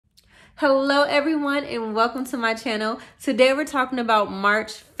Hello everyone and welcome to my channel. Today we're talking about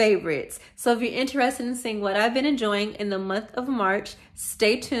March favorites. So if you're interested in seeing what I've been enjoying in the month of March,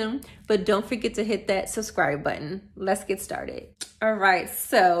 stay tuned, but don't forget to hit that subscribe button. Let's get started. All right,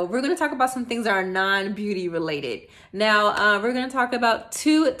 so we're going to talk about some things that are non-beauty related. Now, we're going to talk about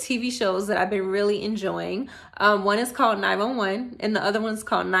two TV shows that I've been really enjoying. One is called 911 and the other one's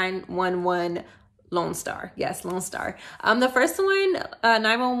called 911 Lone Star. Yes, Lone Star. The first one,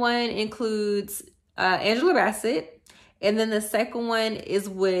 911, includes Angela Bassett. And then the second one is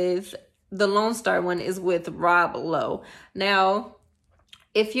with, the Lone Star one is with Rob Lowe. Now,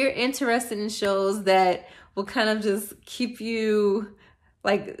 if you're interested in shows that will kind of just keep you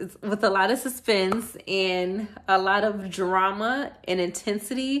like with a lot of suspense and a lot of drama and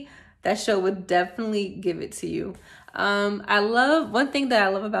intensity, that show would definitely give it to you. One thing that I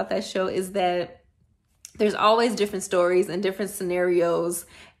love about that show is that there's always different stories and different scenarios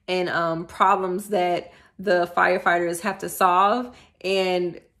and problems that the firefighters have to solve.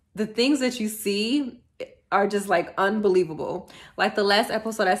 And the things that you see are just like unbelievable. Like the last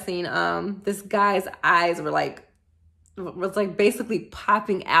episode I seen, this guy's eyes were like, basically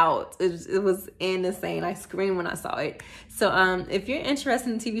popping out. It was insane. I screamed when I saw it. So if you're interested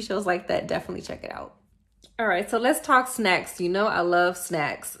in TV shows like that, definitely check it out. All right, so let's talk snacks. You know I love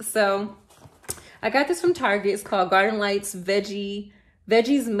snacks. So I got this from Target. It's called Garden Lights Veggies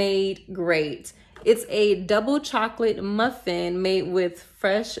Made Great. It's a double chocolate muffin made with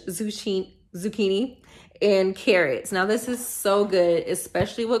fresh zucchini and carrots. Now this is so good,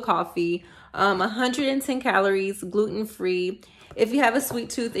 especially with coffee. 110 calories, gluten-free. If you have a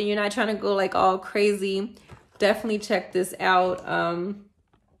sweet tooth and you're not trying to go like all crazy, definitely check this out.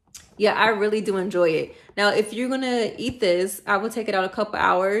 Yeah, I really do enjoy it. Now, if you're gonna eat this, I will take it out a couple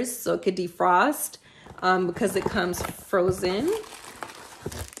hours so it could defrost because it comes frozen.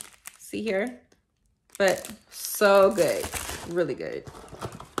 See here? But so good, really good.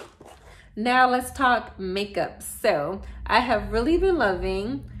 Now let's talk makeup. So I have really been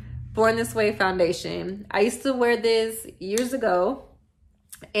loving Born This Way foundation. I used to wear this years ago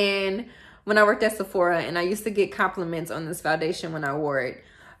and when I worked at Sephora, and I used to get compliments on this foundation when I wore it.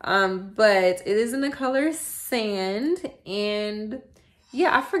 But it is in the color Sand, and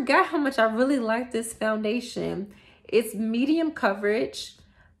yeah, I forgot how much I really like this foundation. It's medium coverage.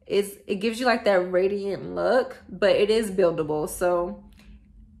 It gives you like that radiant look, but it is buildable. So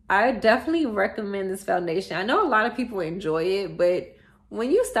I definitely recommend this foundation. I know a lot of people enjoy it, but when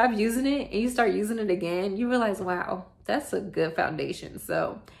you stop using it and you start using it again, you realize, wow, that's a good foundation.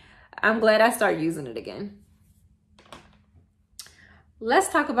 So I'm glad I started using it again. Let's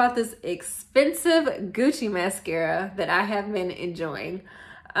talk about this expensive Gucci mascara that I have been enjoying.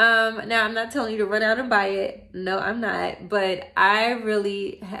 Now, I'm not telling you to run out and buy it. No, I'm not. But I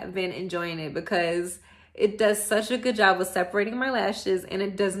really have been enjoying it because it does such a good job of separating my lashes and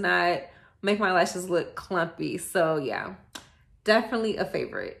it does not make my lashes look clumpy. So yeah, definitely a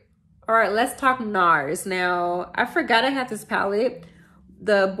favorite. All right, let's talk NARS. Now, I forgot I had this palette,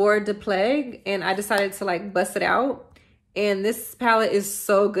 the Bourre de Plague, and I decided to like bust it out. And this palette is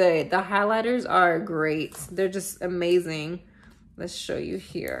so good. The highlighters are great. They're just amazing. Let's show you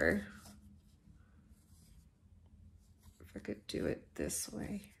here. If I could do it this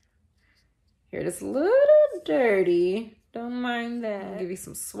way. Here, it is a little dirty. Don't mind that. I'll give you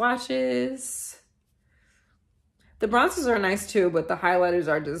some swatches. The bronzers are nice too, but the highlighters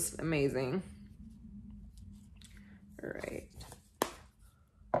are just amazing. All right.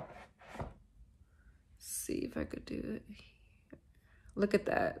 See if I could do it. Look at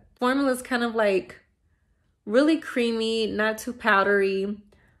that. Formula is kind of like really creamy, not too powdery,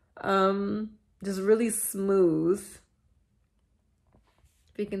 just really smooth.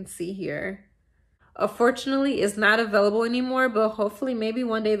 If you can see here. Unfortunately, it's not available anymore, but hopefully maybe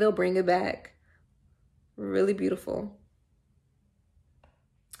one day they'll bring it back. Really beautiful.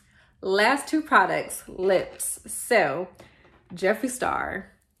 Last two products, lips. So, Jeffree Star.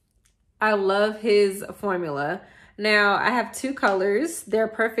 I love his formula. Now, I have two colors. They're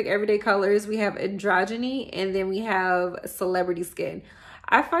perfect everyday colors. We have Androgyny and then we have Celebrity Skin.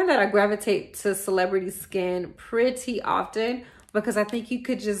 I find that I gravitate to Celebrity Skin pretty often because I think you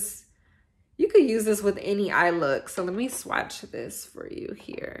could use this with any eye look. So let me swatch this for you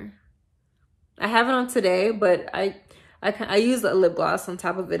here. I have it on today, but I use a lip gloss on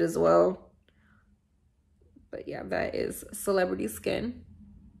top of it as well. But yeah, that is Celebrity Skin.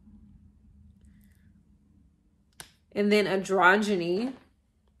 And then Androgyny.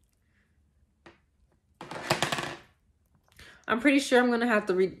 I'm pretty sure I'm going to have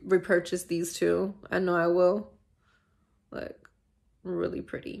to repurchase these two. I know I will. Look, really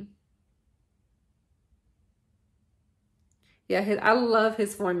pretty. Yeah, I love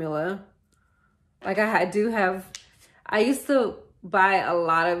his formula. Like I used to buy a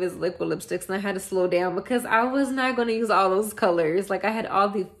lot of his liquid lipsticks and I had to slow down because I was not going to use all those colors. Like I had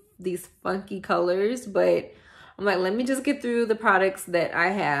all these funky colors, but I'm like, let me just get through the products that I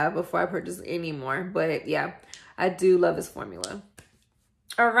have before I purchase any more. But yeah, I do love his formula.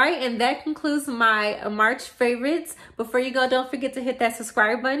 All right, and that concludes my March favorites. Before you go, don't forget to hit that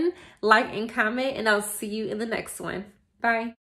subscribe button, like, and comment, and I'll see you in the next one. Bye.